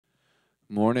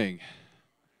Morning.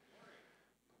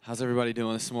 How's everybody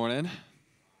doing this morning?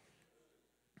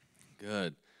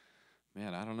 Good.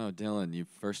 Man, I don't know, Dylan, you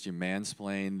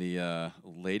mansplain the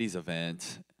ladies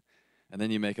event, and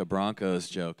then you make a Broncos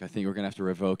joke. I think we're going to have to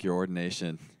revoke your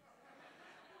ordination.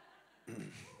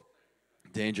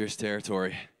 Dangerous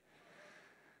territory.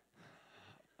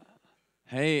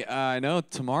 Hey, I know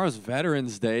tomorrow's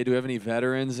Veterans Day. Do we have any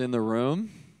veterans in the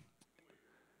room?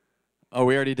 Oh,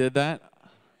 we already did that?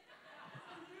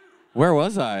 Where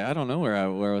was I? I don't know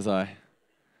where was I?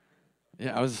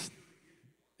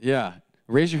 Yeah.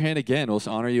 Raise your hand again. We'll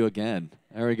honor you again.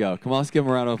 There we go. Come on, let's give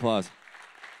them a round of applause.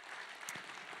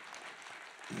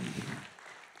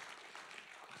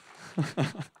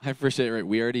 I appreciate it.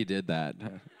 We already did that.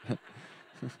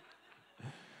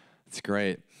 It's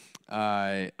great.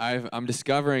 I'm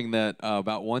discovering that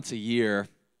about once a year,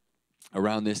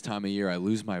 around this time of year, I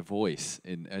lose my voice,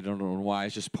 and I don't know why.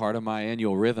 It's just part of my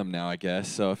annual rhythm now, I guess.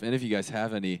 So if any of you guys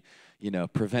have any,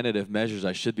 preventative measures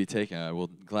I should be taking, I will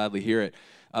gladly hear it.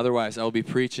 Otherwise, I will be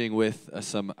preaching with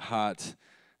some hot,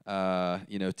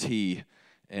 tea,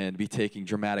 and be taking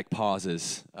dramatic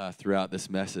pauses throughout this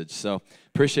message. So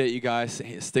appreciate you guys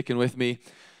sticking with me.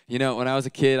 When I was a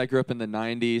kid, I grew up in the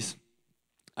 90s.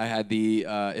 I had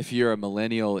if you're a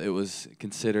millennial, it was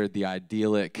considered the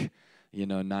idyllic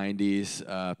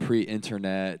 90s,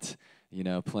 pre-internet,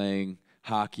 playing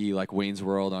hockey like Wayne's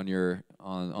World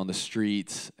on the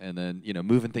streets, and then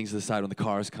moving things to the side when the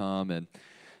cars come, and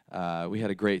we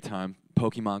had a great time.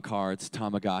 Pokemon cards,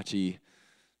 Tamagotchi,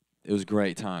 it was a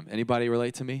great time. Anybody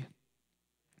relate to me?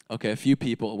 Okay, a few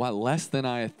people. Wow, less than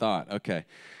I had thought. Okay.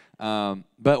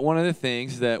 But one of the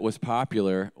things that was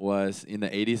popular was in the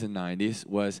 80s and 90s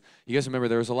was, you guys remember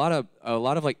there was a lot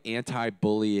of like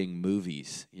anti-bullying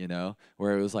movies,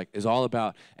 where it was like, it's all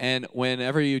about, and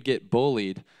whenever you'd get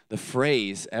bullied, the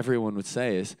phrase everyone would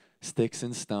say is, "Sticks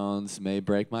and stones may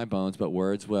break my bones, but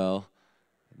words will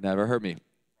never hurt me,"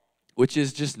 which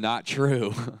is just not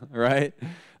true, right?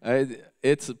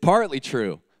 It's partly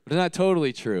true, but it's not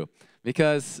totally true,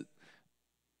 because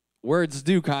words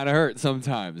do kind of hurt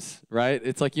sometimes, right?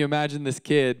 It's like you imagine this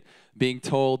kid being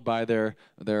told by their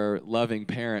loving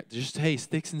parent, just, "Hey,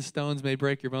 sticks and stones may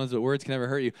break your bones, but words can never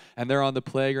hurt you." And they're on the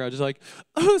playground just like,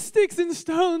 "Oh, sticks and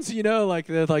stones," like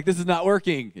this is not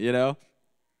working,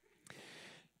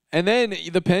 And then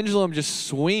the pendulum just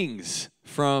swings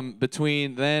from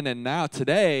between then and now.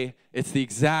 Today, it's the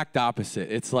exact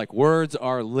opposite. It's like words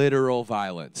are literal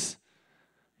violence.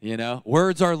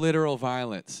 Words are literal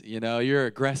violence. You're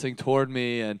aggressing toward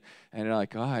me, and you're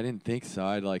like, "Oh, I didn't think so.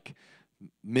 I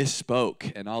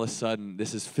misspoke," and all of a sudden,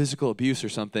 this is physical abuse or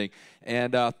something.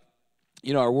 And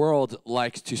our world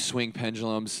likes to swing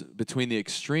pendulums between the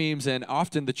extremes, and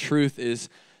often the truth is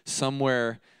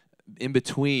somewhere in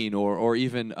between or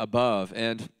even above.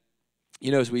 And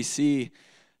as we see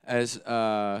as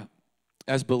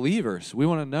believers, we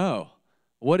want to know,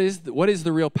 what is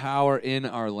the real power in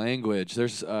our language?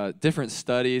 There's different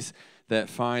studies that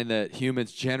find that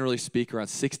humans generally speak around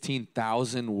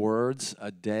 16,000 words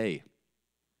a day.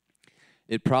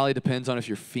 It probably depends on if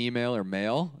you're female or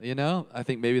male, I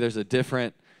think maybe there's a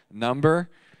different number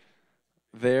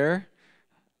there.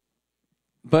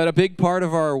 But a big part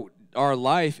of our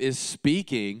life is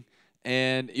speaking,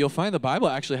 and you'll find the Bible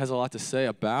actually has a lot to say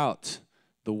about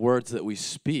the words that we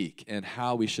speak and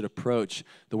how we should approach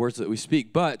the words that we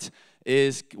speak. But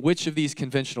which of these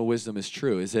conventional wisdom is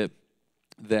true? Is it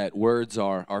that words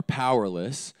are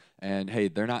powerless and, hey,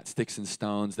 they're not sticks and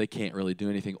stones, they can't really do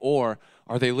anything? Or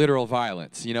are they literal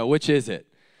violence? Which is it?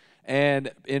 And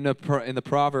in the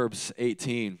Proverbs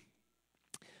 18,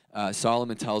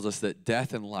 Solomon tells us that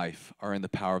death and life are in the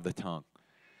power of the tongue,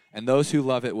 and those who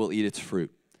love it will eat its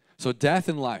fruit. So death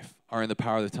and life are in the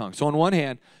power of the tongue. So on one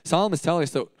hand, Solomon's telling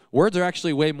us that words are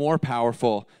actually way more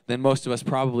powerful than most of us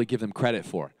probably give them credit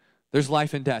for. There's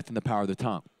life and death in the power of the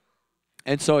tongue.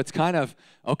 And so it's kind of,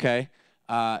 okay,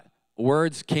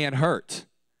 words can hurt.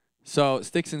 So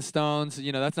sticks and stones,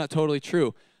 that's not totally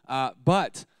true.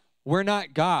 But we're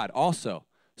not God also.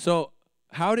 So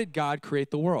how did God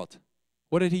create the world?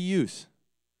 What did he use?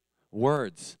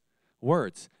 Words.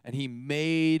 And he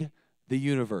made the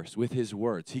universe with his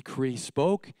words. He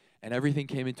spoke, and everything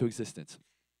came into existence,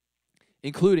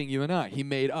 including you and I. He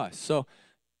made us. So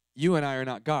you and I are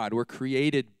not God. We're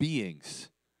created beings,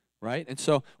 right? And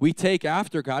so we take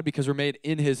after God because we're made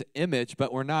in his image,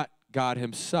 but we're not God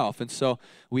himself. And so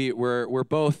we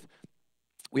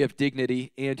have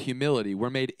dignity and humility.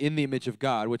 We're made in the image of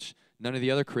God, which none of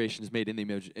the other creation is made in the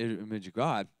image of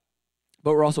God.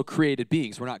 But we're also created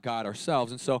beings. We're not God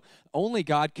ourselves. And so only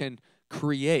God can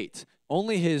create.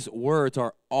 only his words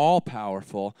are all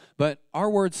powerful, but our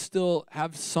words still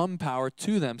have some power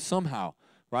to them somehow,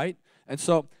 right? And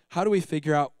so how do we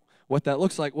figure out what that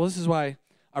looks like? Well, this is why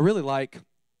I really like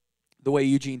the way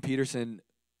Eugene Peterson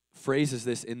phrases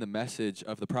this in the message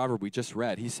of the proverb we just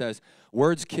read. He says,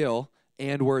 words kill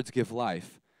and words give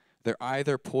life. They're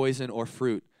either poison or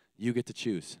fruit. You get to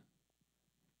choose.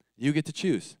 You get to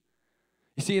choose.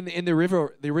 You see, in the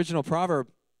original proverb,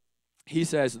 he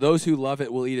says, those who love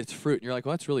it will eat its fruit. And you're like,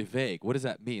 well, that's really vague. What does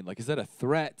that mean? Like, is that a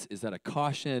threat? Is that a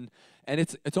caution? And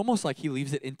it's almost like he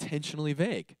leaves it intentionally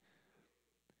vague.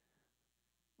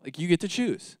 Like, you get to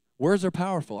choose. Words are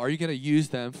powerful. Are you going to use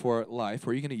them for life,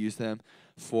 or are you going to use them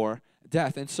for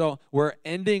death? And so we're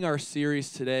ending our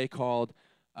series today called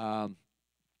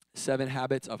 7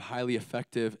 Habits of Highly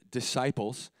Effective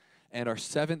Disciples. And our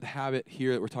 7th habit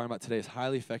here that we're talking about today is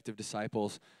highly effective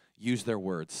disciples use their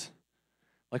words.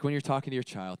 Like when you're talking to your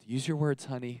child, use your words,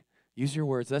 honey. Use your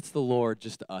words. That's the Lord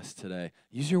just to us today.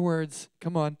 Use your words.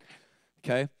 Come on.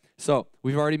 Okay? So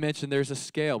we've already mentioned there's a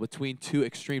scale between two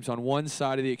extremes. On one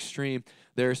side of the extreme,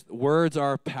 there's words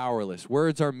are powerless.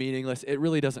 Words are meaningless. It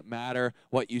really doesn't matter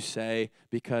what you say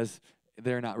because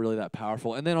they're not really that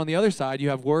powerful. And then on the other side, you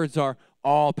have words are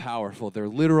all powerful. They're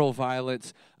literal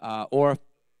violence, or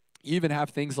you even have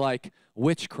things like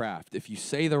witchcraft. If you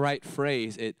say the right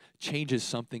phrase, it changes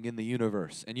something in the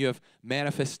universe. And you have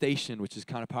manifestation, which is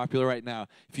kind of popular right now.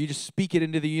 If you just speak it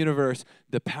into the universe,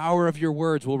 the power of your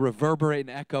words will reverberate and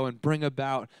echo and bring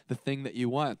about the thing that you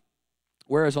want.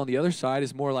 Whereas on the other side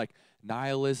is more like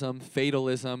nihilism,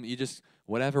 fatalism. You just,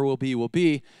 whatever will be, will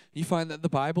be. You find that the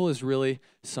Bible is really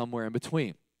somewhere in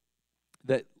between.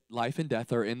 That life and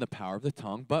death are in the power of the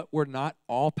tongue, but we're not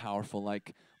all powerful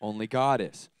like only God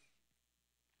is.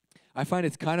 I find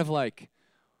it's kind of like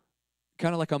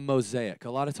a mosaic. A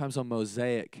lot of times a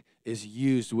mosaic is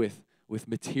used with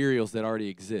materials that already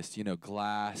exist, you know,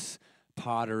 glass,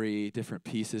 pottery, different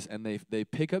pieces, and they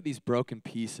pick up these broken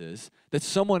pieces that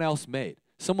someone else made.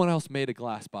 Someone else made a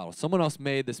glass bottle. Someone else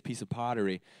made this piece of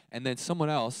pottery, and then someone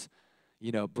else,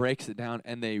 you know, breaks it down,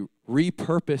 and they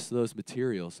repurpose those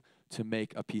materials to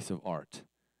make a piece of art.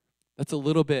 That's a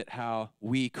little bit how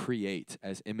we create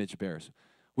as image bearers.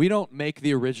 We don't make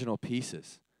the original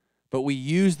pieces, but we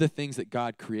use the things that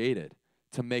God created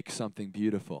to make something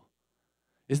beautiful.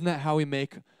 Isn't that how we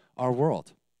make our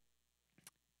world?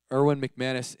 Erwin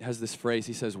McManus has this phrase.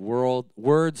 He says,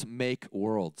 words make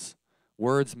worlds.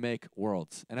 Words make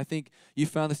worlds. And I think you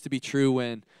found this to be true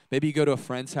when maybe you go to a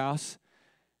friend's house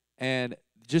and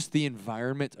just the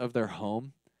environment of their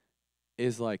home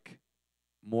is like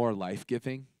more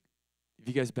life-giving. Have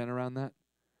you guys been around that?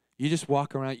 You just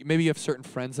walk around. Maybe you have certain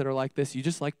friends that are like this. You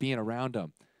just like being around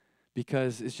them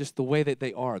because it's just the way that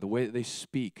they are, the way that they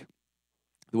speak,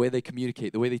 the way they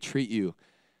communicate, the way they treat you.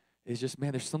 It's just,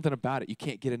 man, there's something about it. You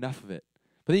can't get enough of it.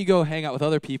 But then you go hang out with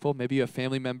other people. Maybe you have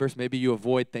family members. Maybe you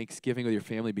avoid Thanksgiving with your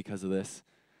family because of this.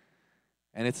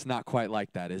 And it's not quite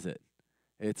like that, is it?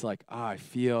 It's like, I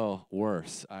feel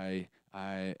worse. I'm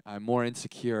more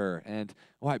insecure. And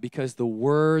why? Because the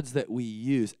words that we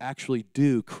use actually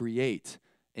do create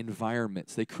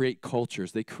environments. They create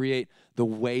cultures. They create the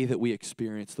way that we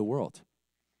experience the world.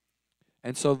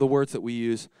 And so the words that we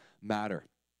use matter.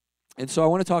 And so I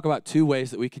want to talk about 2 ways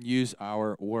that we can use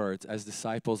our words as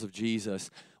disciples of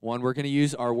Jesus. 1, we're going to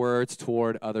use our words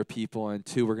toward other people, and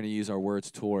 2, we're going to use our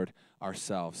words toward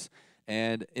ourselves.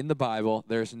 And in the Bible,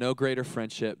 there's no greater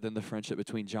friendship than the friendship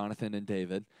between Jonathan and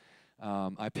David.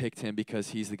 I picked him because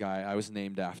he's the guy I was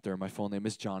named after. My full name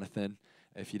is Jonathan,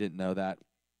 if you didn't know that.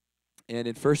 And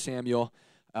in 1 Samuel,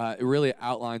 it really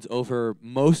outlines over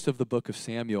most of the book of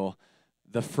Samuel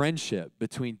the friendship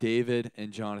between David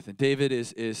and Jonathan. David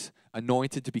is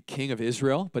anointed to be king of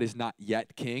Israel, but is not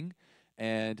yet king.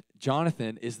 And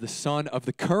Jonathan is the son of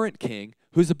the current king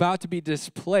who's about to be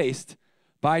displaced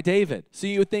by David. So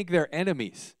you would think they're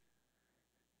enemies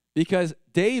because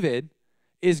David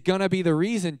is going to be the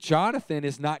reason Jonathan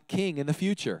is not king in the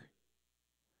future.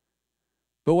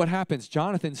 But what happens?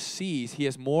 Jonathan sees he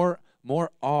has more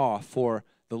awe for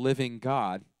the living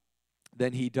God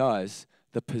than he does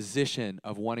the position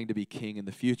of wanting to be king in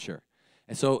the future.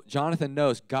 And so Jonathan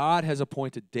knows God has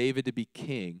appointed David to be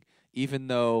king, even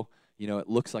though, you know, it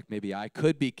looks like maybe I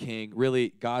could be king.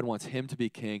 Really, God wants him to be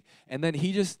king. And then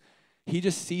he just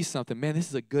sees something. Man, this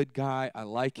is a good guy. I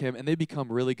like him. And they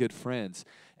become really good friends.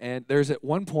 And there's at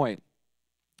one point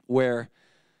where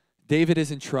David is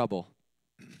in trouble.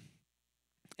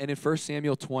 And in 1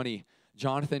 Samuel 20,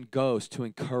 Jonathan goes to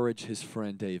encourage his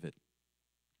friend David.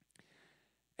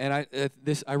 And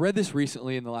I read this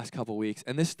recently in the last couple weeks,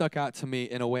 and this stuck out to me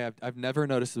in a way I've never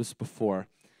noticed this before.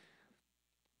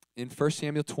 in 1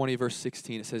 Samuel 20, verse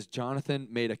 16, it says, Jonathan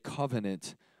made a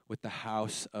covenant with the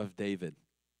house of David.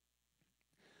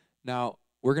 Now,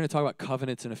 we're going to talk about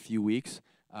covenants in a few weeks,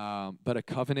 but a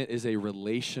covenant is a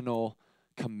relational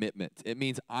commitment. It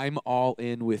means I'm all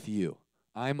in with you.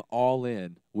 I'm all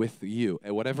in with you.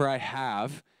 And whatever I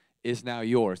have is now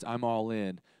yours. I'm all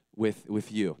in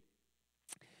with you.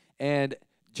 And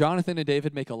Jonathan and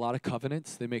David make a lot of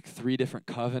covenants. They make 3 different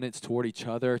covenants toward each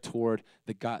other, toward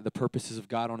the purposes of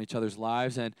God on each other's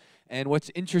lives. And what's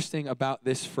interesting about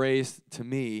this phrase to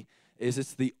me is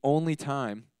it's the only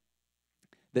time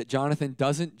that Jonathan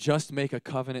doesn't just make a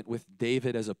covenant with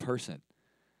David as a person.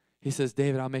 He says,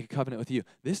 David, I'll make a covenant with you.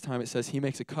 This time it says he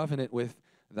makes a covenant with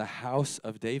the house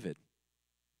of David.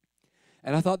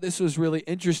 And I thought this was really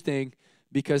interesting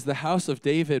because the house of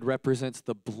David represents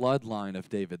the bloodline of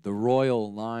David, the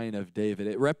royal line of David.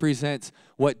 It represents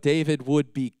what David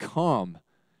would become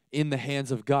in the hands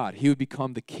of God. He would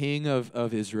become the king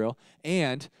of Israel.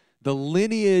 And the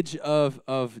lineage of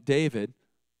David,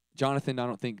 Jonathan, I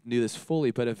don't think, knew this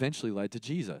fully, but eventually led to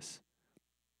Jesus.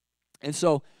 And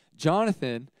so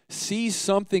Jonathan sees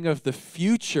something of the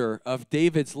future of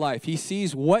David's life. He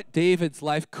sees what David's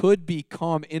life could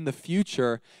become in the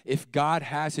future if God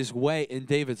has his way in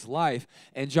David's life.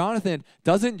 And Jonathan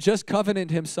doesn't just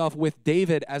covenant himself with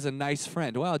David as a nice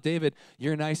friend. Well, David,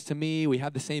 you're nice to me. We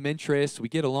have the same interests. We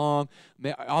get along.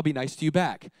 I'll be nice to you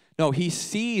back. No, he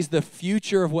sees the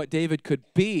future of what David could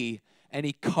be, and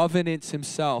he covenants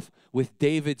himself with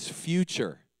David's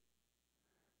future.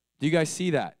 Do you guys see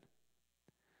that?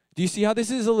 Do you see how this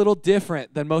is a little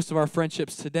different than most of our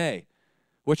friendships today,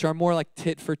 which are more like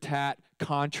tit-for-tat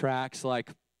contracts,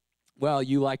 like, well,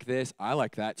 you like this, I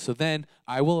like that, so then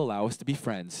I will allow us to be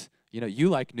friends. You know, you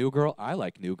like new girl, I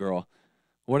like new girl.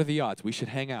 What are the odds? We should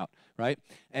hang out, right?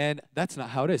 And that's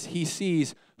not how it is. He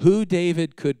sees who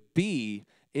David could be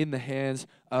in the hands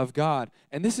of God.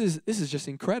 And this is just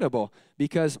incredible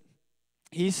because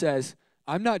he says,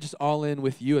 I'm not just all in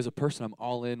with you as a person, I'm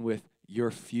all in with your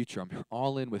future. I'm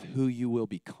all in with who you will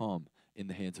become in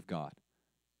the hands of God.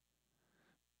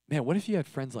 Man, what if you had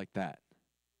friends like that?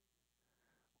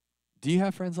 Do you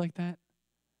have friends like that?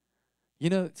 You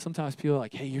know, sometimes people are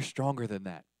like, hey, you're stronger than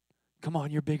that. Come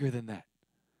on, you're bigger than that.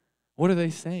 What are they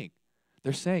saying?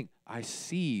 They're saying, I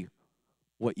see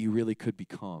what you really could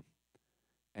become.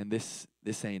 And this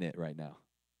ain't it right now.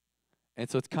 And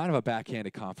so it's kind of a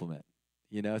backhanded compliment.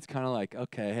 You know, it's kind of like,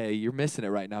 okay, hey, you're missing it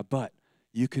right now, but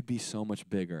you could be so much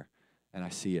bigger, and I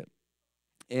see it.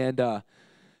 And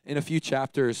in a few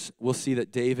chapters, we'll see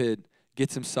that David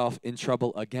gets himself in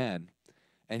trouble again,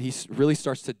 and he really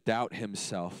starts to doubt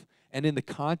himself. And in the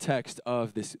context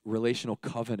of this relational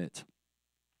covenant,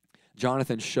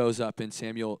 Jonathan shows up in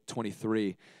Samuel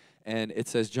 23, and it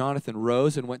says, Jonathan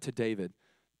rose and went to David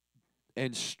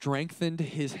and strengthened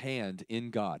his hand in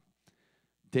God.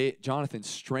 Jonathan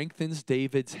strengthens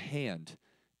David's hand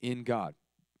in God.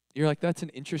 You're like, that's an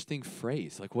interesting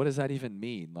phrase. Like, what does that even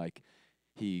mean? Like,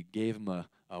 he gave him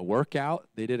a workout.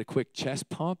 They did a quick chest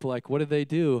pump. Like, what did they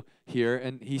do here?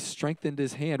 And he strengthened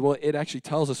his hand. Well, it actually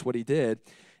tells us what he did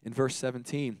in verse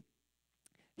 17.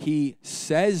 He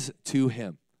says to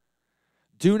him,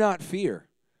 do not fear,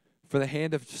 for the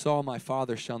hand of Saul my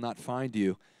father shall not find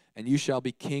you, and you shall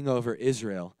be king over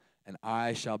Israel, and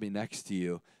I shall be next to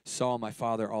you. Saul my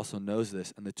father also knows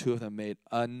this, and the two of them made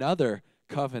another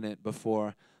covenant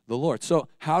before the Lord. So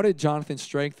how did Jonathan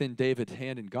strengthen David's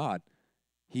hand in God?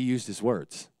 He used his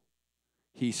words.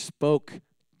 He spoke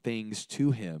things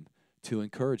to him to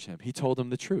encourage him. He told him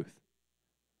the truth.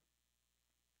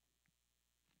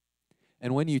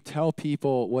 And when you tell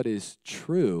people what is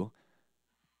true,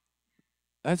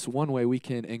 that's one way we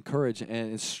can encourage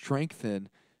and strengthen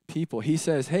people. He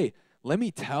says, hey, let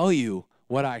me tell you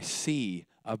what I see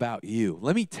about you.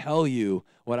 Let me tell you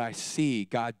what I see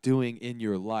God doing in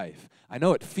your life. I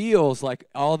know it feels like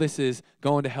all this is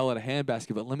going to hell in a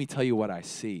handbasket, but let me tell you what I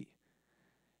see.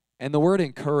 And the word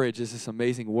encourage is this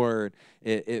amazing word.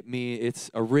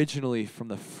 It's originally from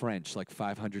the French, like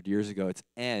 500 years ago. It's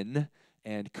en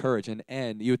and courage. And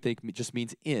en, you would think just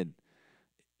means in.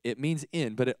 It means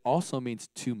in, but it also means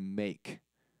to make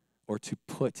or to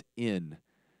put in.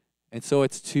 And so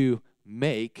it's to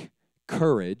make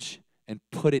courage and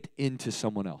put it into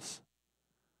someone else.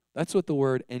 That's what the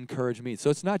word encourage means. So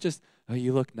it's not just, oh,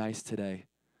 you look nice today.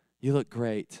 You look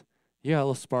great. You got a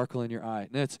little sparkle in your eye.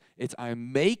 No, it's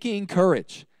I'm making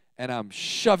courage and I'm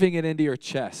shoving it into your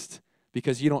chest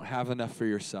because you don't have enough for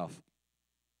yourself.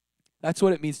 That's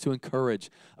what it means to encourage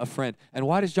a friend. And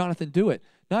why does Jonathan do it?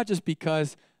 Not just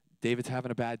because David's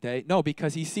having a bad day? No,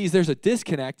 because he sees there's a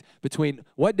disconnect between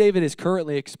what David is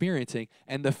currently experiencing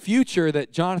and the future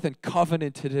that Jonathan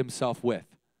covenanted himself with.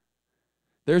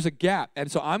 There's a gap.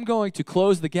 And so I'm going to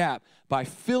close the gap by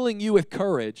filling you with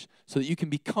courage so that you can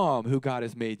become who God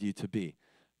has made you to be.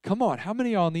 Come on, how many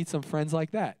of y'all need some friends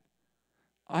like that?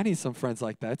 I need some friends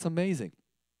like that. It's amazing.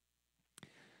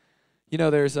 You know,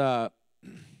 there's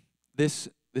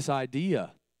this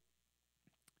idea.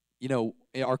 You know,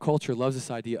 our culture loves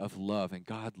this idea of love, and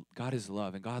God is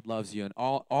love, and God loves you, and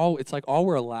all it's like all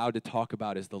we're allowed to talk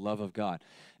about is the love of God.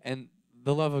 And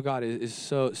the love of God is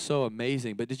so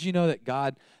amazing. But did you know that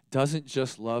God doesn't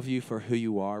just love you for who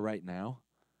you are right now?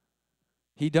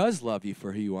 He does love you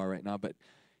for who you are right now, but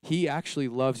he actually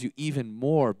loves you even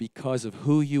more because of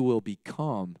who you will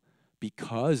become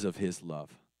because of his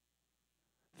love.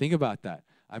 Think about that.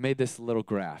 I made this little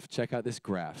graph. Check out this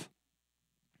graph.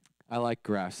 I like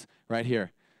graphs right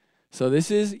here. So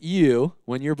this is you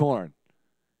when you're born.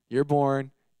 You're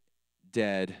born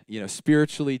dead,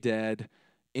 spiritually dead,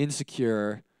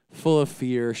 insecure, full of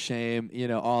fear, shame,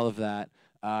 all of that.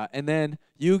 And then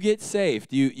you get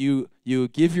saved. You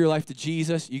give your life to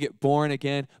Jesus. You get born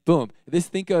again. Boom.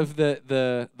 Think of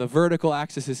the vertical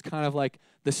axis is kind of like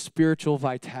the spiritual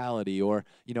vitality, or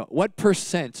what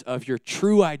percent of your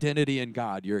true identity in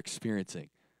God you're experiencing.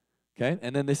 Okay?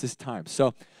 And then this is time.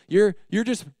 So you're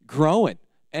just growing,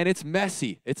 and it's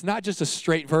messy. It's not just a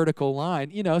straight vertical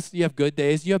line. So you have good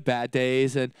days, you have bad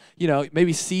days, and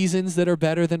maybe seasons that are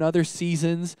better than other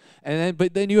seasons.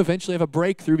 But then you eventually have a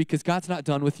breakthrough because God's not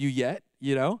done with you yet.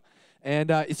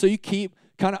 And so you keep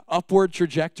kind of upward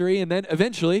trajectory, and then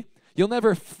eventually you'll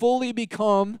never fully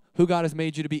become who God has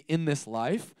made you to be in this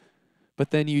life.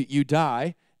 But then you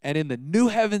die, and in the new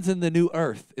heavens and the new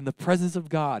earth, in the presence of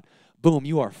God, boom,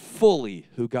 you are fully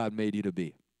who God made you to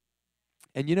be.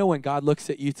 And when God looks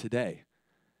at you today,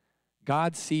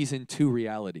 God sees in two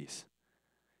realities.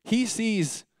 He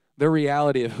sees the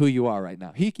reality of who you are right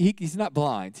now. He's not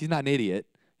blind. He's not an idiot.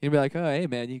 He'll be like, oh, hey,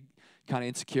 man, you kind of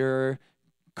insecure,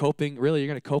 coping. Really, you're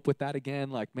going to cope with that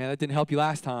again? Like, man, that didn't help you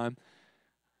last time.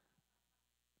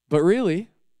 But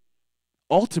really,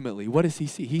 ultimately, what does he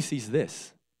see? He sees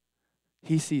this.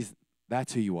 He sees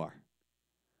that's who you are.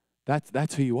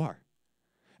 That's who you are.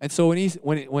 And so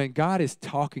when God is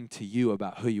talking to you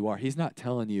about who you are, he's not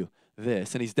telling you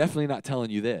this, and he's definitely not telling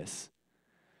you this.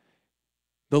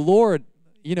 The Lord,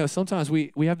 sometimes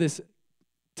we have this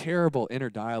terrible inner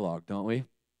dialogue, don't we?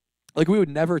 Like we would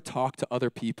never talk to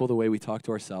other people the way we talk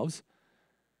to ourselves.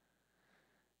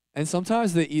 And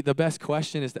sometimes the best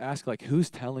question is to ask, like,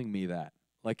 who's telling me that?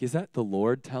 Like, is that the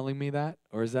Lord telling me that?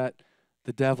 Or is that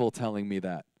the devil telling me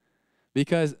that?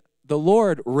 Because the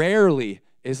Lord rarely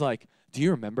is like, do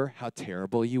you remember how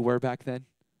terrible you were back then?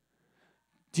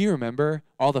 Do you remember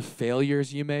all the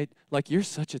failures you made? Like, you're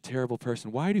such a terrible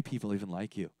person. Why do people even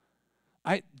like you?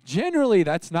 Generally,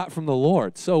 that's not from the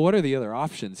Lord. So what are the other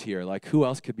options here? Like, who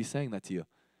else could be saying that to you?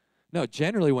 No,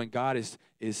 generally when God is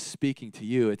speaking to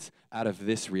you, it's out of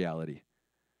this reality.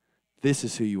 This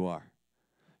is who you are.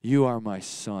 You are my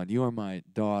son. You are my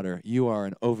daughter. You are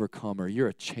an overcomer. You're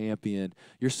a champion.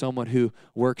 You're someone who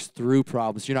works through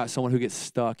problems. You're not someone who gets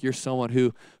stuck. You're someone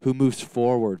who moves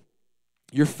forward.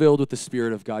 You're filled with the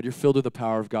Spirit of God. You're filled with the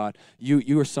power of God.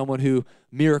 You are someone who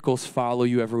miracles follow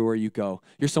you everywhere you go.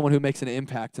 You're someone who makes an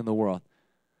impact in the world.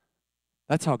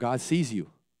 That's how God sees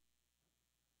you.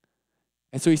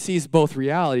 And so he sees both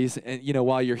realities, and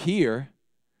while you're here,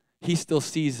 he still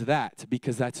sees that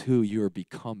because that's who you're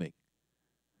becoming.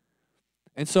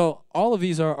 And so all of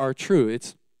these are true.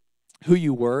 It's who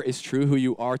you were is true. Who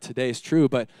you are today is true.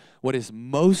 But what is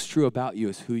most true about you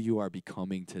is who you are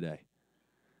becoming today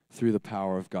through the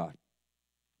power of God.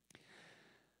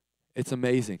 It's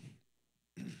amazing.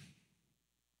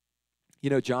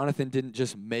 Jonathan didn't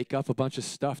just make up a bunch of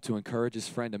stuff to encourage his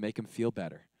friend to make him feel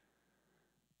better.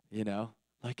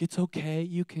 Like, it's okay.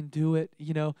 You can do it.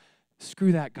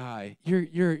 Screw that guy.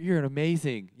 You're an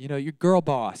amazing, you're girl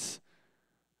boss.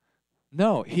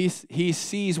 No, he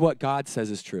sees what God says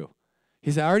is true.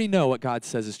 He said, I already know what God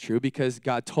says is true because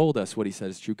God told us what he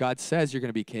says is true. God says you're going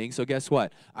to be king, so guess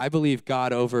what? I believe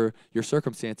God over your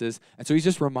circumstances. And so he's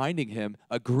just reminding him,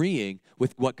 agreeing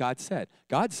with what God said.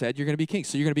 God said you're going to be king,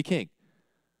 so you're going to be king.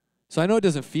 So I know it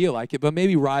doesn't feel like it, but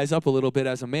maybe rise up a little bit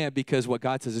as a man because what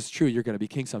God says is true. You're going to be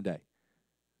king someday.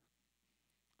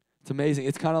 It's amazing.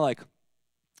 It's kind of like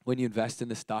when you invest in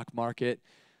the stock market,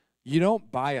 you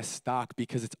don't buy a stock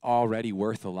because it's already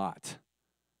worth a lot,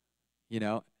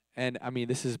 And I mean,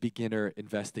 this is beginner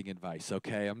investing advice,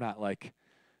 okay? I'm not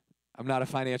a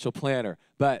financial planner,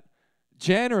 but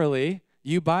generally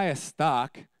you buy a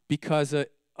stock because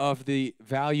of the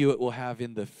value it will have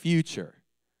in the future,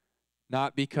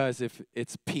 not because if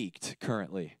it's peaked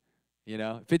currently. You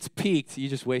know, if it's peaked, you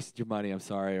just wasted your money, I'm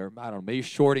sorry, or I don't know, maybe you're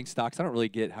shorting stocks. I don't really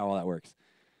get how all that works.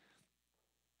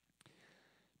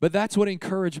 But that's what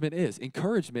encouragement is.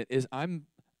 Encouragement is I'm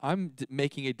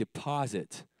making a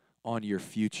deposit on your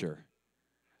future.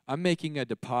 I'm making a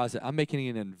deposit. I'm making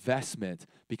an investment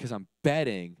because I'm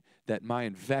betting that my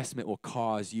investment will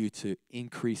cause you to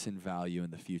increase in value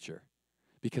in the future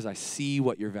because I see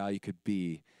what your value could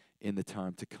be in the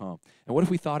time to come. And what if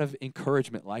we thought of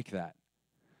encouragement like that?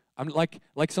 I'm like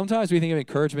sometimes we think of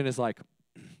encouragement as like,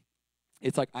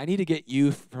 it's like I need to get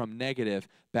you from negative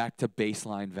back to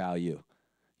baseline value.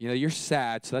 You know, you're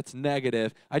sad, so that's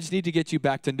negative. I just need to get you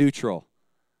back to neutral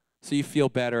so you feel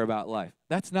better about life.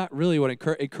 That's not really what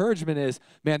encouragement is.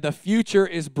 Man, the future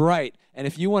is bright, and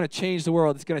if you want to change the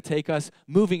world, it's going to take us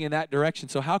moving in that direction.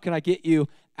 So how can I get you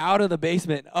out of the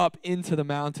basement and up into the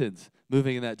mountains,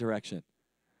 moving in that direction?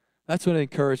 That's what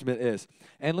encouragement is.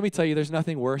 And let me tell you, there's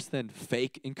nothing worse than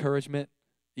fake encouragement.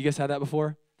 You guys had that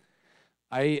before?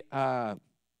 Friend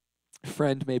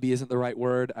maybe isn't the right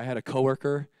word. I had a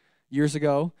coworker years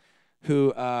ago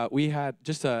who we had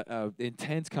just a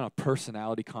intense kind of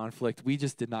personality conflict. We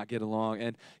just did not get along.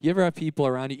 And you ever have people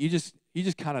around you, you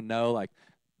just kind of know, like,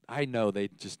 I know they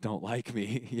just don't like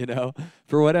me, you know,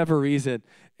 for whatever reason.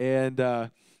 And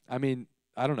I mean,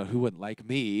 I don't know who wouldn't like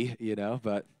me, you know,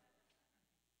 but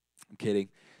I'm kidding.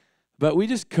 But we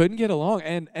just couldn't get along.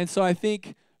 And so I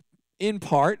think, in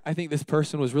part, I think this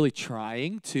person was really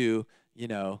trying to, you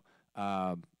know,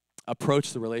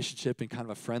 approach the relationship in kind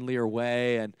of a friendlier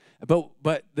way. But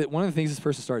one of the things this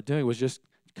person started doing was just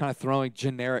kind of throwing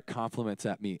generic compliments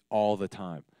at me all the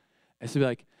time. And so be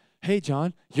like, hey,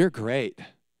 John, you're great.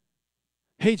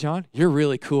 Hey, John, you're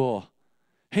really cool.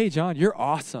 Hey, John, you're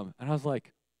awesome. And I was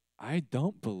like, I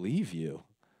don't believe you.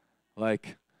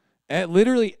 Like,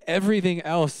 literally everything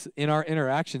else in our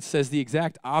interaction says the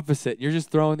exact opposite. You're just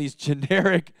throwing these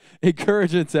generic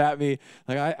encouragements at me.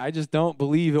 Like, I just don't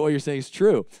believe that what you're saying is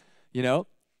true, you know?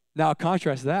 Now,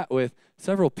 contrast that with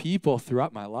several people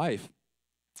throughout my life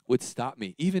would stop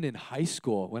me, even in high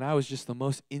school when I was just the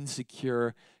most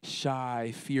insecure,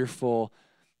 shy, fearful,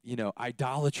 you know,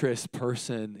 idolatrous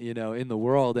person, you know, in the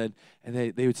world. And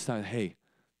they would start, hey,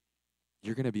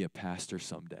 you're going to be a pastor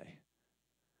someday.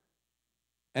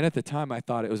 And at the time, I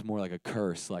thought it was more like a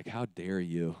curse, like, how dare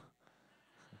you?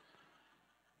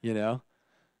 You know?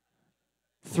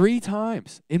 3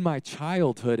 times in my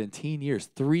childhood and teen years,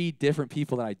 3 different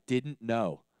people that I didn't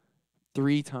know,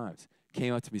 3 times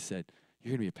came up to me and said, you're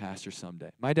going to be a pastor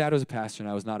someday. My dad was a pastor, and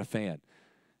I was not a fan.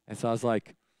 And so I was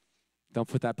like, don't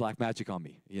put that black magic on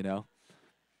me, you know?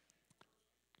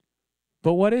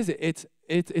 But what is it?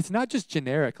 It's not just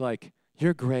generic, like,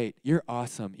 you're great, you're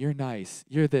awesome, you're nice,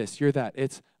 you're this, you're that.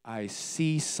 It's, I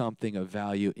see something of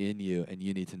value in you, and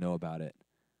you need to know about it.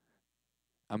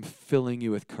 I'm filling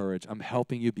you with courage. I'm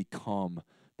helping you become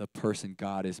the person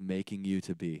God is making you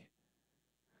to be.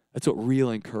 That's what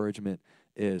real encouragement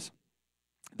is.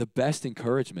 The best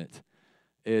encouragement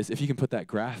is, if you can put that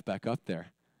graph back up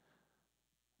there,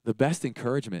 the best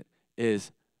encouragement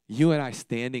is you and I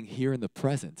standing here in the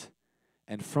present,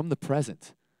 and from the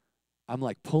present, I'm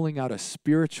like pulling out a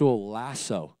spiritual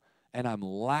lasso, and I'm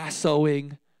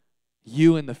lassoing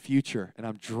you in the future, and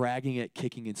I'm dragging it,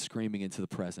 kicking and screaming into the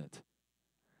present.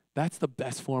 That's the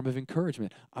best form of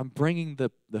encouragement. I'm bringing the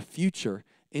future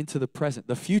into the present.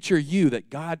 The future you that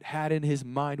God had in his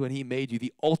mind when he made you,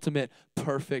 the ultimate,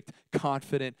 perfect,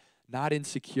 confident, not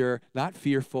insecure, not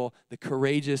fearful, the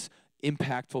courageous,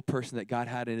 impactful person that God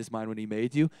had in his mind when he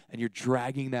made you, and you're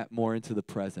dragging that more into the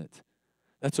present.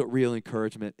 That's what real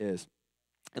encouragement is.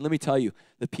 And let me tell you,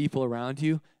 the people around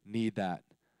you need that.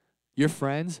 Your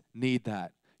friends need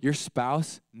that. Your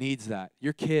spouse needs that.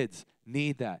 Your kids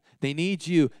need that. They need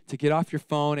you to get off your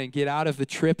phone and get out of the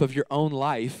trip of your own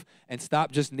life and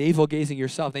stop just navel-gazing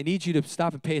yourself. They need you to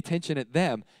stop and pay attention at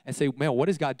them and say, man, what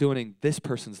is God doing in this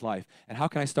person's life? And how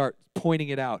can I start pointing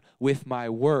it out with my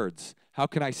words? How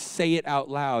can I say it out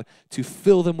loud to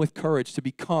fill them with courage to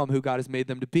become who God has made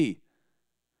them to be?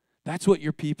 That's what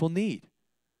your people need.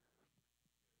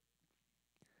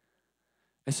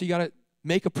 And so you got to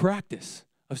make a practice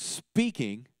of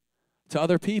speaking to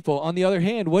other people. On the other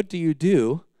hand, what do you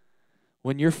do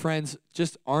when your friends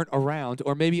just aren't around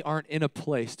or maybe aren't in a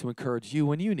place to encourage you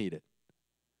when you need it?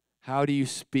 How do you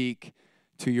speak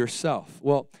to yourself?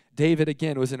 Well, David,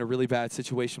 again, was in a really bad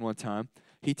situation one time.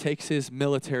 He takes his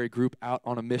military group out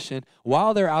on a mission.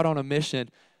 While they're out on a mission,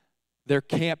 their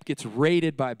camp gets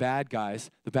raided by bad guys.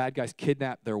 The bad guys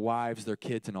kidnap their wives, their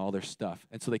kids, and all their stuff.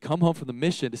 And so they come home from the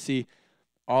mission to see,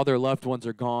 All their loved ones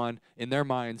are gone. In their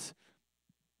minds,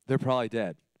 they're probably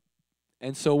dead.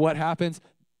 And so what happens?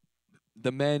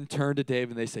 The men turn to David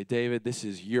and they say, David, this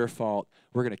is your fault.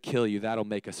 We're going to kill you. That'll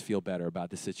make us feel better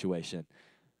about the situation.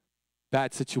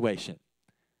 Bad situation.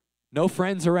 No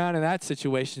friends around in that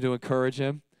situation to encourage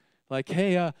him. Like,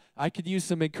 hey, I could use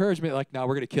some encouragement. Like, no,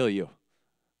 we're going to kill you.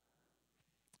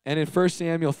 And in 1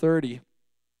 Samuel 30,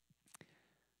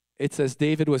 it says,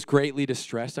 David was greatly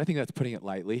distressed. I think that's putting it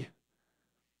lightly.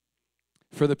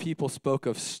 For the people spoke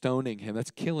of stoning him.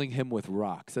 That's killing him with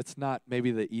rocks. That's not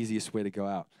maybe the easiest way to go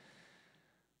out.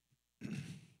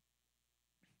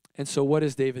 And so what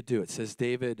does David do? It says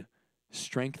David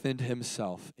strengthened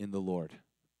himself in the Lord.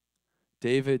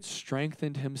 David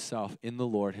strengthened himself in the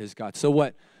Lord his God. So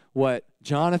what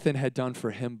Jonathan had done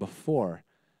for him before,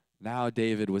 now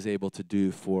David was able to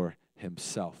do for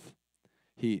himself.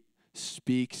 He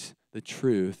speaks the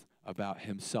truth about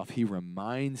himself. He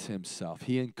reminds himself.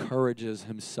 He encourages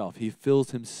himself. He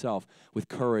fills himself with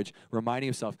courage, reminding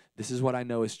himself, this is what I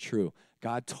know is true.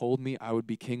 God told me I would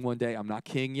be king one day. I'm not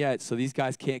king yet, so these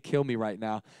guys can't kill me right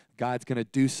now. God's going to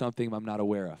do something I'm not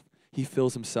aware of. He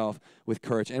fills himself with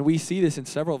courage. And we see this in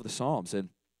several of the Psalms. In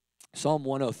Psalm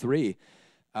 103,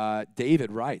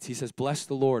 David writes, he says, bless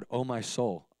the Lord, O my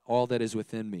soul, all that is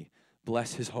within me.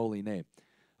 Bless his holy name.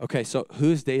 Okay, so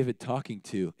who's David talking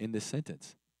to in this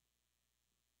sentence?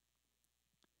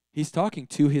 He's talking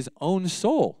to his own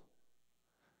soul.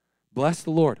 Bless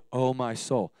the Lord, O my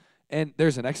soul. And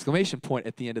there's an exclamation point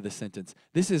at the end of the sentence.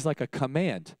 This is like a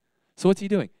command. So what's he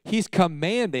doing? He's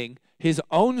commanding his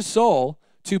own soul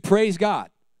to praise God.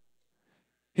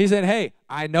 He said, hey,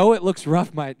 I know it looks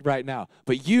rough right now,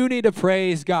 but you need to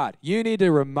praise God. You need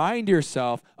to remind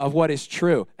yourself of what is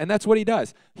true. And that's what he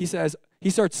does. He says, he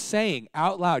starts saying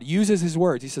out loud, uses his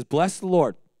words. He says, bless the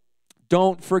Lord.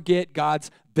 Don't forget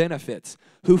God's benefits,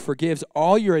 who forgives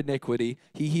all your iniquity.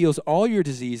 He heals all your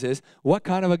diseases. What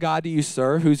kind of a God do you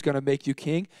serve who's going to make you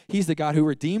king? He's the God who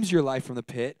redeems your life from the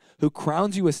pit, who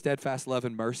crowns you with steadfast love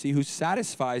and mercy, who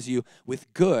satisfies you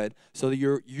with good so that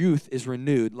your youth is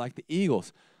renewed like the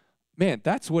eagles. Man,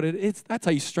 that's what it is. That's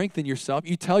how you strengthen yourself.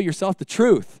 You tell yourself the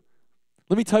truth.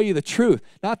 Let me tell you the truth,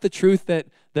 not the truth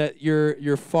that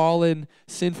your fallen,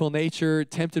 sinful nature,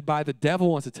 tempted by the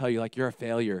devil wants to tell you, like, you're a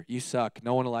failure, you suck,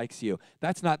 no one likes you.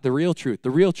 That's not the real truth.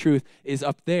 The real truth is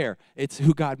up there. It's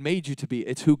who God made you to be.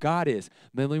 It's who God is.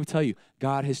 Man, let me tell you,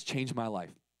 God has changed my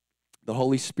life. The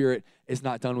Holy Spirit is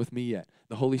not done with me yet.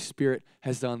 The Holy Spirit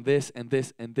has done this and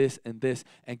this and this and this.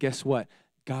 And guess what?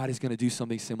 God is going to do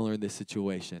something similar in this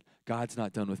situation. God's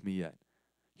not done with me yet.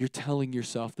 You're telling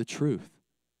yourself the truth.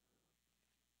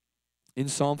 In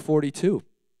Psalm 42,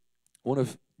 one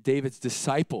of David's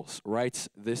disciples writes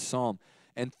this psalm,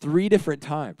 and 3 different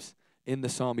times in the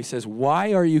psalm he says,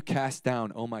 why are you cast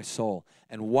down, O my soul,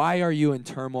 and why are you in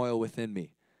turmoil within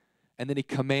me? And then he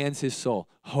commands his soul,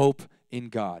 hope in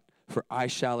God, for I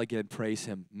shall again praise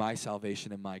him, my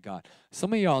salvation and my God.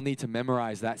 Some of y'all need to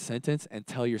memorize that sentence and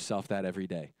tell yourself that every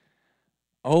day.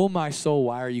 Oh my soul,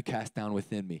 why are you cast down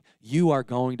within me? You are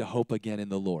going to hope again in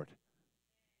the Lord.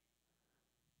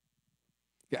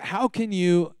 How can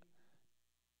you,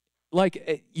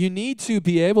 you need to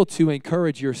be able to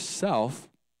encourage yourself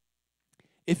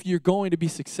if you're going to be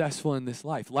successful in this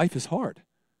life. Life is hard.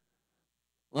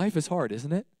 Life is hard,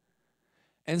 isn't it?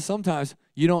 And sometimes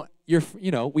we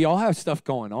all have stuff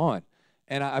going on.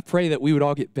 And I pray that we would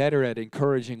all get better at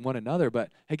encouraging one another.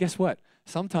 But hey, guess what?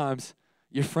 Sometimes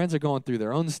your friends are going through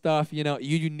their own stuff.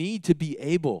 You need to be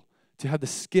able to have the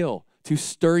skill to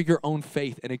stir your own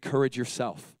faith and encourage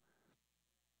yourself.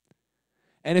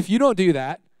 And if you don't do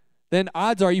that, then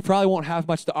odds are you probably won't have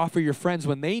much to offer your friends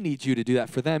when they need you to do that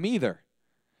for them either.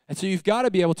 And so you've got to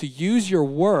be able to use your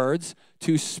words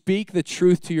to speak the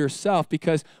truth to yourself,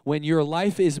 because when your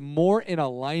life is more in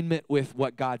alignment with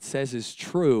what God says is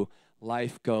true,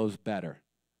 life goes better.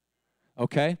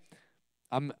 Okay?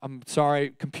 I'm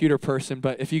sorry, computer person,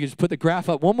 but if you could just put the graph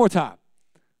up one more time.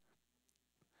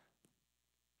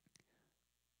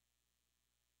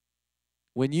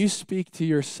 When you speak to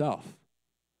yourself,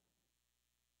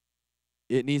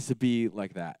 it needs to be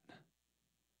like that.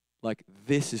 Like,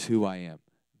 this is who I am.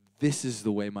 This is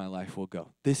the way my life will go.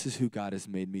 This is who God has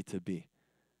made me to be.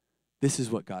 This is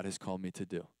what God has called me to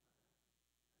do.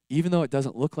 Even though it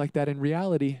doesn't look like that in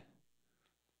reality,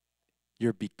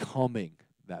 you're becoming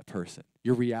that person.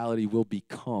 Your reality will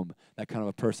become that kind of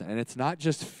a person. And it's not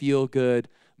just feel-good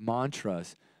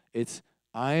mantras. It's,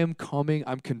 I'm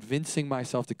convincing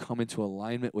myself to come into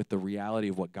alignment with the reality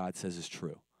of what God says is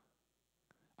true.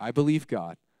 I believe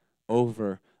God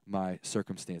over my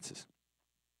circumstances.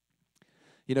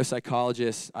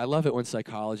 Psychologists, I love it when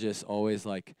psychologists always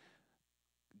like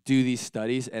do these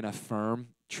studies and affirm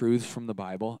truths from the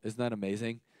Bible. Isn't that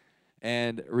amazing?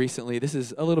 And recently, this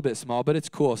is a little bit small, but it's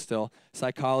cool still.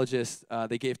 Psychologists,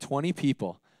 they gave 20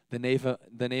 people the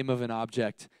name of an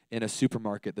object in a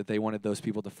supermarket that they wanted those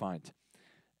people to find,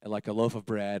 like a loaf of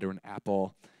bread or an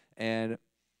apple. And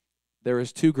there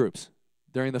was 2 groups.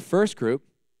 During the first group,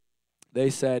 they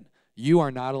said, you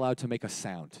are not allowed to make a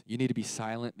sound. You need to be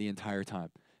silent the entire time.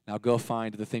 Now go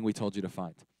find the thing we told you to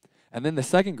find. And then the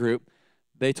second group,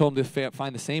 they told them to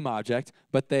find the same object,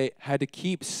 but they had to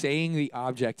keep saying the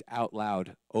object out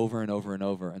loud over and over and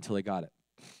over until they got it.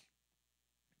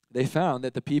 They found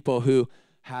that the people who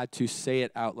had to say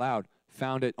it out loud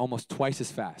found it almost twice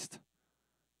as fast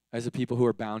as the people who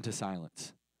were bound to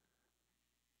silence.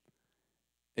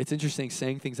 It's interesting,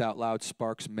 saying things out loud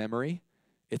sparks memory.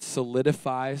 It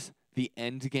solidifies the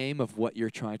end game of what you're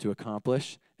trying to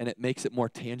accomplish, and it makes it more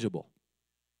tangible.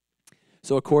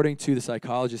 So according to the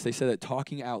psychologists, they said that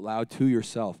talking out loud to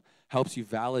yourself helps you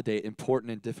validate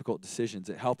important and difficult decisions.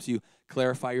 It helps you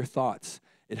clarify your thoughts.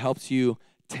 It helps you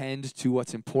tend to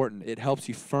what's important. It helps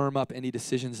you firm up any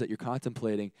decisions that you're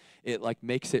contemplating. It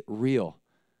makes it real.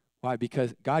 Why?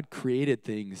 Because God created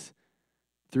things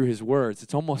through his words.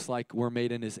 It's almost like we're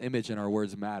made in his image and our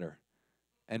words matter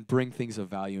and bring things of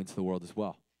value into the world as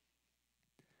well.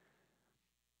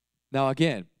 Now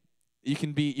again, you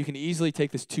can easily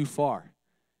take this too far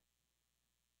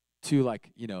to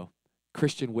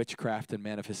Christian witchcraft and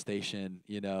manifestation,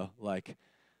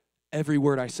 every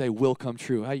word I say will come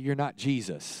true. Hey, you're not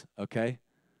Jesus, okay?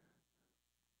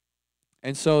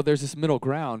 And so there's this middle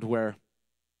ground where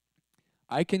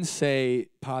I can say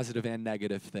positive and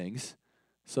negative things.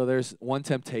 So there's one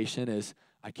temptation is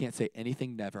I can't say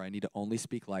anything never. I need to only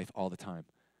speak life all the time.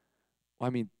 Well,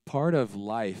 I mean, part of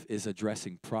life is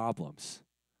addressing problems.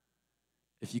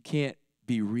 If you can't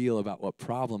be real about what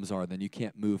problems are, then you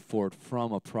can't move forward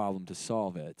from a problem to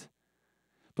solve it.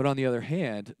 But on the other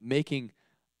hand, making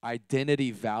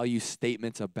identity value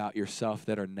statements about yourself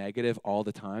that are negative all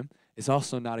the time is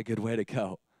also not a good way to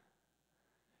go.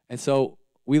 And so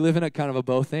we live in a kind of a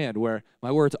both and where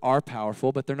my words are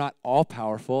powerful, but they're not all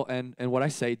powerful, and what I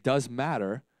say does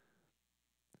matter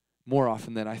more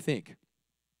often than I think.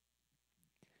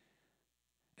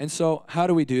 And so how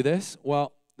do we do this?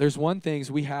 Well, there's one thing,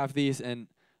 we have these, and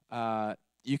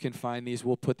you can find these.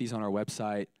 We'll put these on our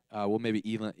website. We'll maybe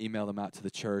email them out to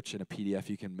the church in a PDF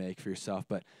you can make for yourself.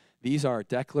 But these are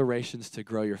declarations to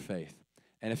grow your faith.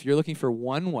 And if you're looking for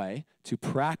one way to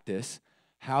practice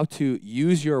how to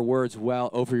use your words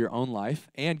well over your own life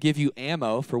and give you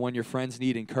ammo for when your friends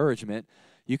need encouragement,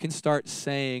 you can start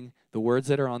saying the words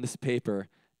that are on this paper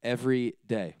every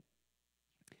day.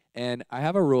 And I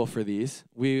have a rule for these.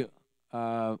 We'll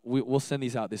send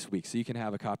these out this week, so you can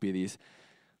have a copy of these.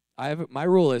 My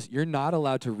rule is you're not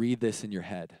allowed to read this in your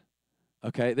head.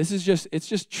 Okay? It's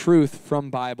just truth from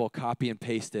Bible, copy and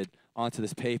pasted onto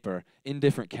this paper in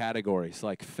different categories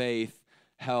like faith,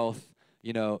 health,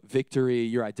 victory,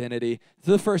 your identity.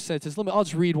 So the first sentence is, I'll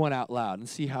just read one out loud and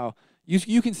see how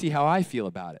you can see how I feel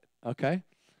about it. Okay?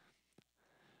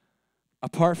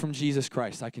 Apart from Jesus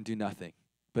Christ, I can do nothing.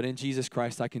 But in Jesus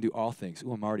Christ, I can do all things.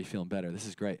 Ooh, I'm already feeling better. This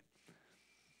is great.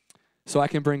 So I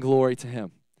can bring glory to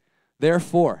him.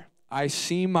 Therefore, I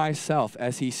see myself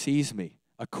as he sees me,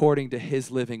 according to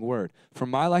his living word. For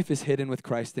my life is hidden with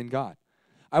Christ in God.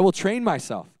 I will train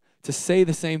myself to say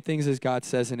the same things as God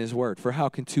says in his word. For how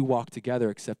can two walk together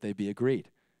except they be agreed?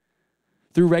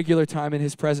 Through regular time in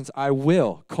his presence, I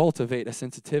will cultivate a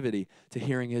sensitivity to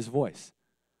hearing his voice.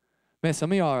 Man,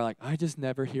 some of y'all are like, I just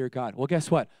never hear God. Well,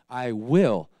 guess what? I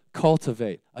will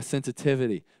cultivate a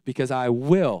sensitivity because I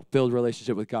will build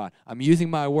relationship with God. I'm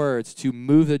using my words to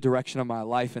move the direction of my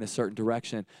life in a certain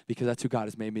direction because that's who God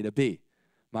has made me to be.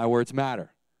 My words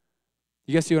matter.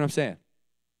 You guys see what I'm saying?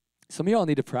 Some of y'all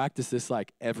need to practice this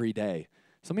every day.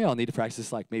 Some of y'all need to practice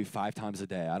this maybe 5 times a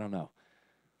day. I don't know.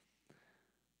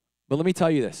 But let me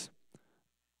tell you this.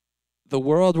 The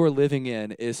world we're living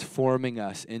in is forming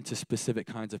us into specific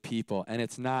kinds of people, and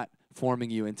it's not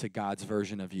forming you into God's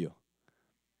version of you.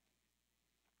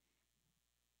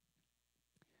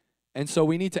 And so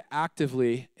we need to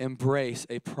actively embrace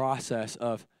a process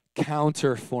of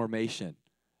counter-formation.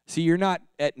 See, you're not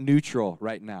at neutral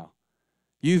right now.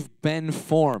 You've been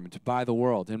formed by the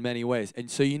world in many ways, and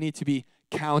so you need to be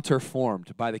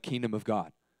counter-formed by the kingdom of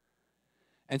God.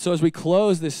 And so as we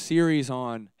close this series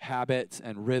on habits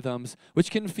and rhythms, which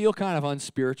can feel kind of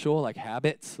unspiritual, like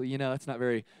habits, that's not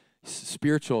very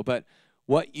spiritual, but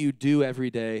what you do every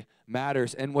day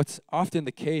matters. And what's often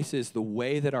the case is the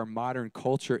way that our modern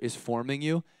culture is forming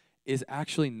you is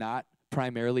actually not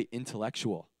primarily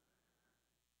intellectual.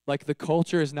 Like the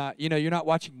culture is not, you're not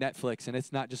watching Netflix and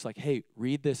it's not just like, hey,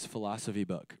 read this philosophy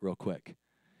book real quick.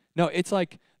 No, it's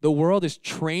like the world is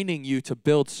training you to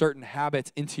build certain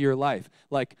habits into your life.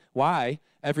 Like, why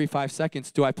every 5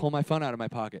 seconds do I pull my phone out of my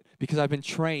pocket? Because I've been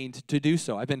trained to do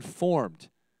so. I've been formed.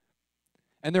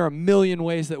 And there are a million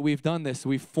ways that we've done this.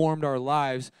 We've formed our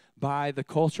lives by the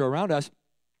culture around us.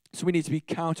 So we need to be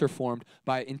counterformed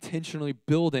by intentionally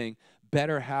building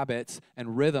better habits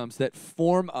and rhythms that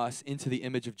form us into the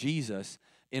image of Jesus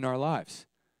in our lives.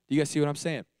 Do you guys see what I'm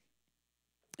saying?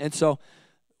 And so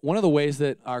one of the ways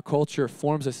that our culture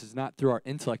forms us is not through our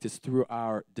intellect, it's through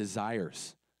our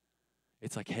desires.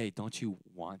 It's like, hey, don't you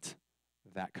want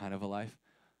that kind of a life?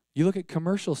 You look at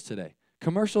commercials today.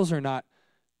 Commercials are not,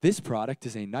 this product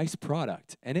is a nice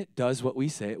product, and it does what we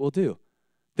say it will do.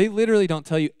 They literally don't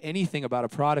tell you anything about a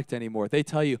product anymore. They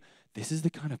tell you, this is the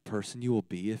kind of person you will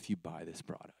be if you buy this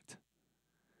product.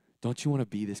 Don't you want to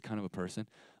be this kind of a person?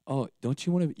 Oh, don't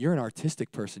you want to, you're an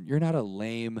artistic person. You're not a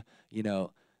lame,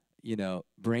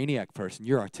 brainiac person.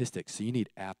 You're artistic, so you need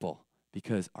Apple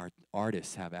because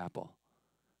artists have Apple,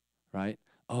 right?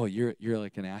 Oh, you're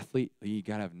like an athlete. You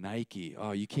got to have Nike.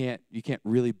 Oh, you can't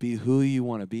really be who you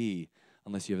want to be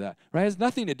unless you have that, right? It has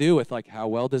nothing to do with like how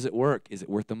well does it work? Is it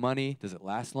worth the money? Does it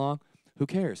last long? Who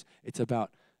cares? It's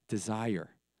about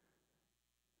desire.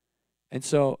 And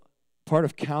so part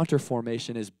of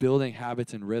counterformation is building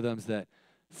habits and rhythms that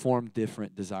form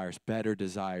different desires, better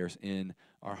desires in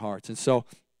our hearts. And so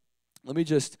let me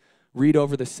just read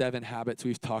over the 7 habits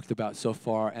we've talked about so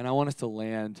far, and I want us to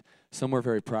land somewhere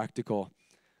very practical.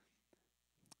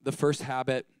 The first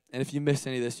habit, and if you missed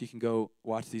any of this, you can go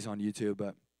watch these on YouTube,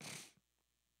 but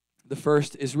the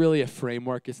first is really a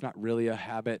framework. It's not really a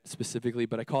habit specifically,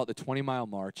 but I call it the 20-mile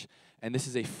march, and this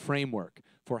is a framework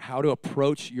for how to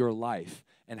approach your life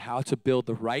and how to build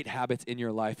the right habits in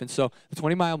your life. And so the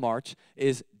 20-mile march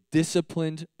is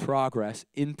disciplined progress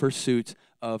in pursuit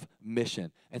of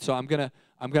mission. And so I'm gonna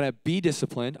be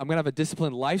disciplined. I'm gonna have a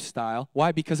disciplined lifestyle.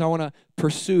 Why? Because I want to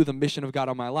pursue the mission of God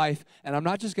on my life. And I'm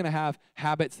not just gonna have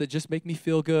habits that just make me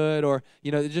feel good, or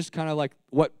just kind of like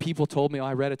what people told me. Oh,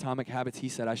 I read Atomic Habits. He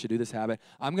said I should do this habit.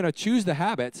 I'm gonna choose the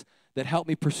habits that help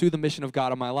me pursue the mission of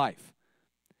God on my life.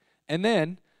 And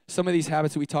then some of these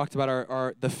habits that we talked about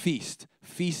are the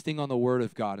feasting on the Word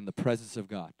of God and the presence of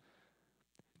God.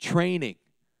 Training,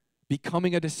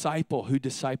 becoming a disciple who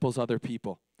disciples other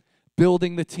people.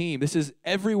 Building the team. This is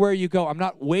everywhere you go. I'm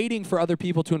not waiting for other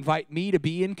people to invite me to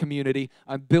be in community.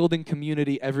 I'm building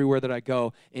community everywhere that I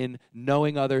go in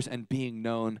knowing others and being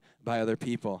known by other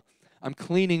people. I'm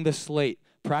cleaning the slate,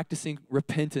 practicing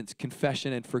repentance,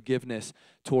 confession, and forgiveness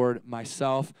toward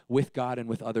myself, with God, and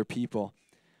with other people.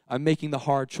 I'm making the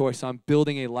hard choice. I'm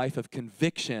building a life of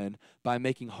conviction by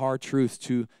making hard truths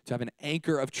to have an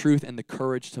anchor of truth and the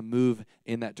courage to move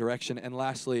in that direction. And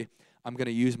lastly, I'm going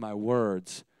to use my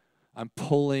words. I'm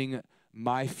pulling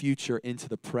my future into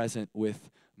the present with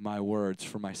my words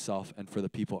for myself and for the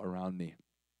people around me.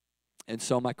 And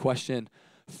so my question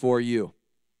for you,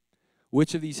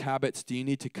 which of these habits do you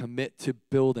need to commit to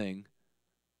building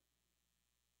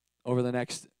over the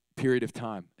next period of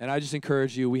time? And I just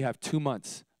encourage you, we have 2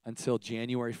 months until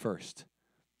January 1st.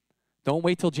 Don't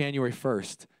wait till January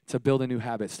 1st to build a new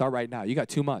habit. Start right now. You got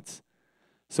 2 months.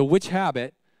 So which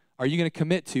habit are you going to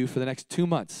commit to for the next 2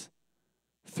 months?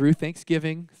 Through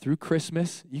Thanksgiving, through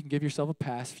Christmas. You can give yourself a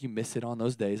pass if you miss it on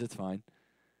those days. It's fine.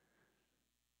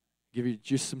 Give you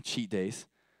just some cheat days.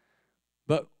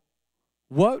 But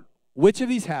which of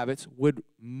these habits would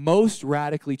most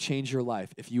radically change your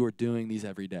life if you were doing these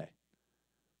every day?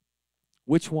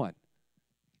 Which one?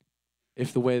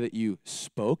 If the way that you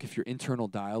spoke, if your internal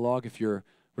dialogue, if your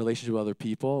relationship with other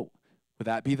people, would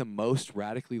that be the most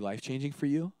radically life-changing for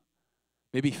you?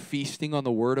 Maybe feasting on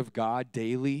the Word of God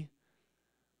daily.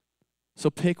 So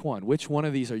pick one. Which one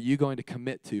of these are you going to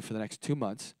commit to for the next 2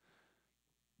 months?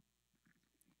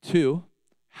 2,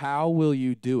 how will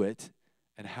you do it,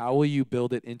 and how will you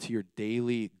build it into your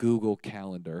daily Google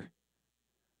Calendar?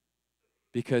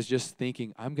 Because just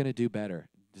thinking, I'm going to do better,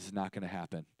 this is not going to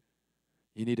happen.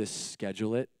 You need to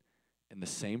schedule it in the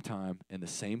same time, in the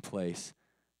same place,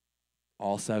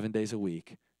 all 7 days a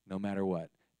week, no matter what.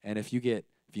 And if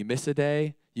you miss a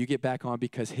day, you get back on,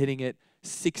 because hitting it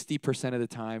 60% of the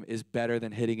time is better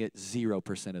than hitting it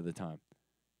 0% of the time.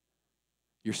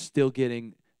 You're still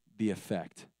getting the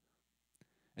effect.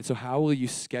 And so how will you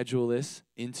schedule this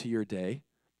into your day?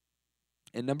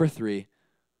 And number 3,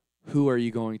 who are you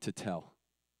going to tell?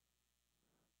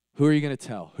 Who are you going to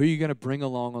tell? Who are you going to bring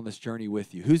along on this journey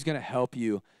with you? Who's going to help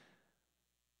you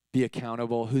be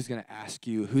accountable? Who's going to ask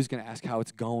you? Who's going to ask how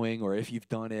it's going or if you've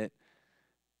done it?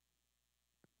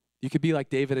 You could be like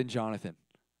David and Jonathan.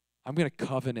 I'm going to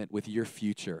covenant with your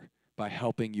future by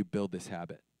helping you build this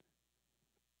habit.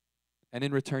 And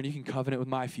in return, you can covenant with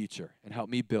my future and help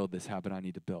me build this habit I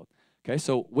need to build. Okay,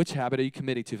 so which habit are you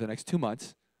committing to for the next 2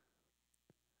 months?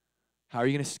 How are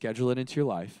you going to schedule it into your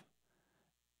life?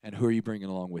 And who are you bringing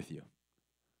along with you?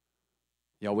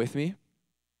 Y'all with me?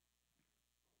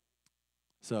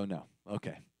 So no,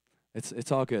 okay.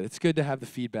 It's all good. It's good to have the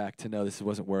feedback to know this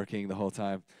wasn't working the whole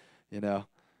time, No,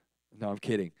 I'm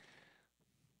kidding.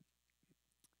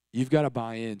 You've got to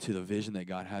buy into the vision that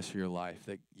God has for your life,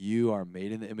 that you are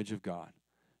made in the image of God.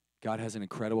 God has an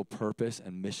incredible purpose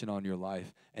and mission on your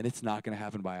life, and it's not going to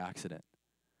happen by accident.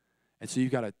 And so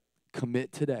you've got to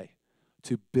commit today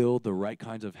to build the right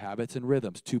kinds of habits and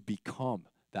rhythms to become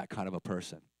that kind of a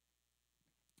person.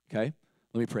 Okay?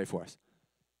 Let me pray for us.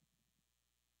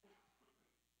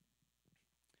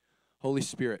 Holy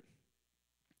Spirit,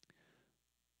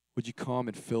 would you come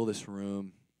and fill this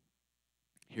room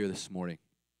here this morning?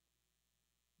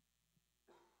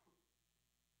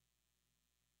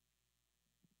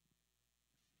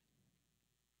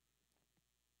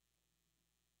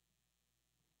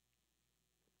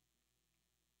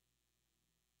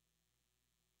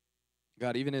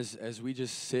 God, even as we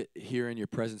just sit here in your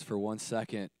presence for 1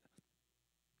 second,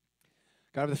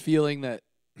 God, I have the feeling that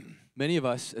many of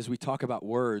us, as we talk about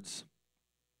words,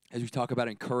 as we talk about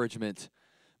encouragement,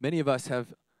 many of us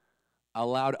have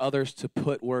allowed others to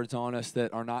put words on us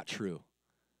that are not true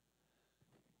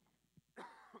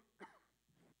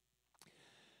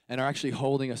and are actually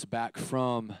holding us back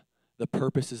from the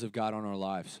purposes of God on our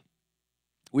lives.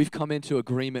 We've come into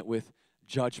agreement with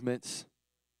judgments,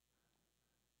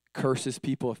 curses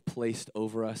people have placed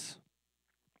over us,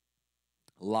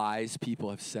 lies people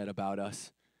have said about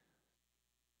us,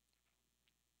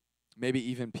 maybe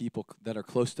even people that are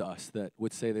close to us that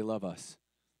would say they love us.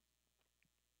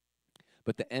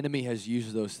 But the enemy has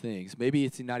used those things. Maybe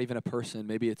it's not even a person.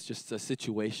 Maybe it's just a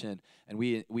situation, and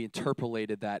we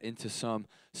interpolated that into some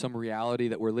reality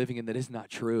that we're living in that is not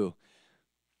true.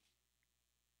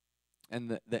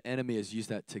 And the enemy has used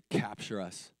that to capture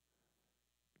us.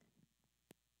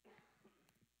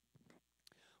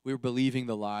 We were believing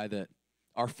the lie that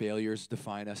our failures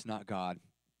define us, not God.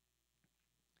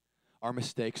 Our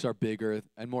mistakes are bigger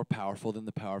and more powerful than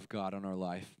the power of God on our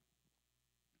life.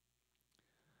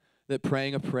 That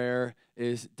praying a prayer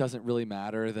doesn't really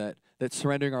matter, that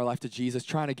surrendering our life to Jesus,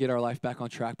 trying to get our life back on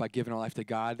track by giving our life to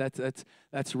God,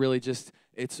 that's really just,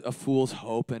 it's a fool's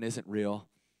hope and isn't real.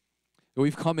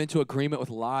 We've come into agreement with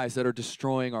lies that are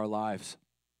destroying our lives.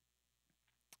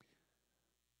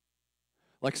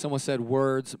 Like someone said,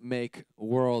 words make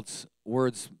worlds.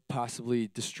 Words possibly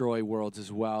destroy worlds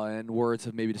as well, and words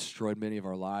have maybe destroyed many of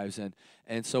our lives.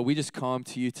 And so we just come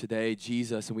to you today,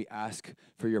 Jesus, and we ask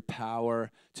for your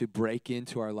power to break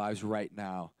into our lives right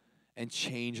now and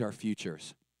change our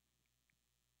futures.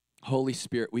 Holy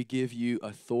Spirit, we give you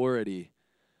authority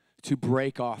to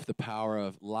break off the power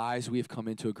of lies we have come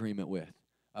into agreement with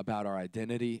about our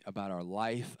identity, about our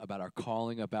life, about our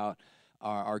calling, about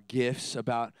our gifts,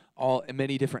 about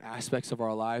many different aspects of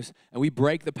our lives. And we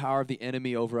break the power of the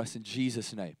enemy over us in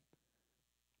Jesus' name.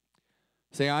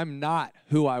 Say, I'm not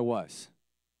who I was.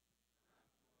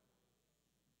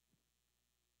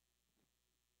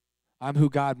 I'm who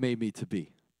God made me to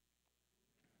be.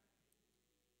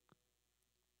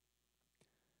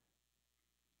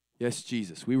 Yes,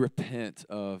 Jesus, we repent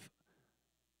of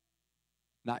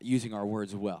not using our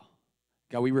words well.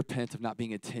 God, we repent of not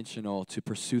being intentional to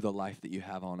pursue the life that you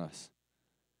have on us.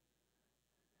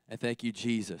 And thank you,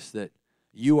 Jesus, that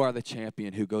you are the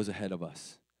champion who goes ahead of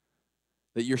us.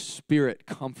 That your Spirit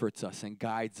comforts us and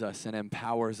guides us and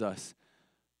empowers us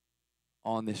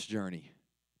on this journey.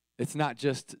 It's not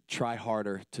just try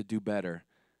harder to do better,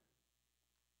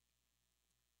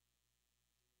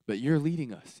 but you're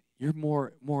leading us. You're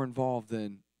more involved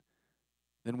than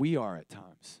we are at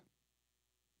times.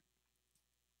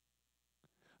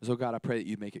 So God, I pray that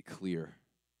you make it clear.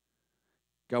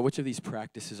 God, which of these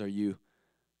practices are you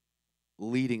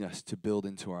leading us to build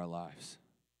into our lives,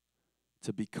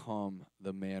 to become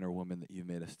the man or woman that you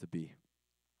made us to be?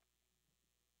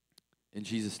 In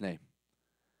Jesus' name,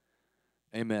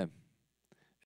 amen.